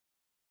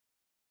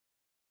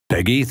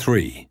Peggy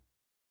 3.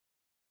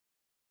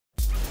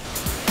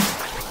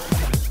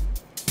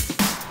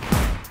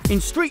 In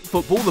street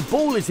football, the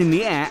ball is in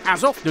the air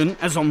as often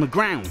as on the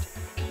ground.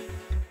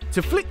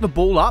 To flick the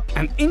ball up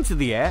and into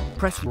the air,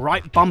 press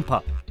right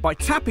bumper. By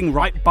tapping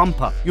right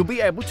bumper, you'll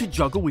be able to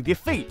juggle with your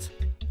feet.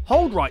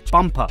 Hold right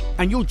bumper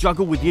and you'll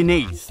juggle with your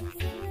knees.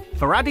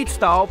 For added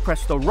style,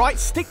 press the right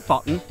stick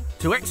button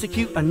to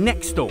execute a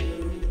neck stall.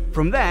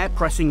 From there,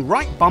 pressing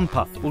right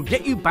bumper will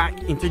get you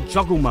back into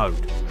juggle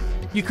mode.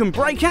 You can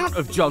break out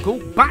of juggle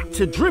back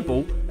to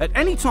dribble at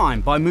any time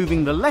by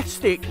moving the left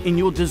stick in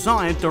your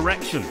desired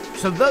direction.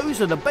 So those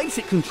are the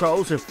basic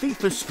controls of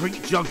FIFA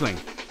Street Juggling.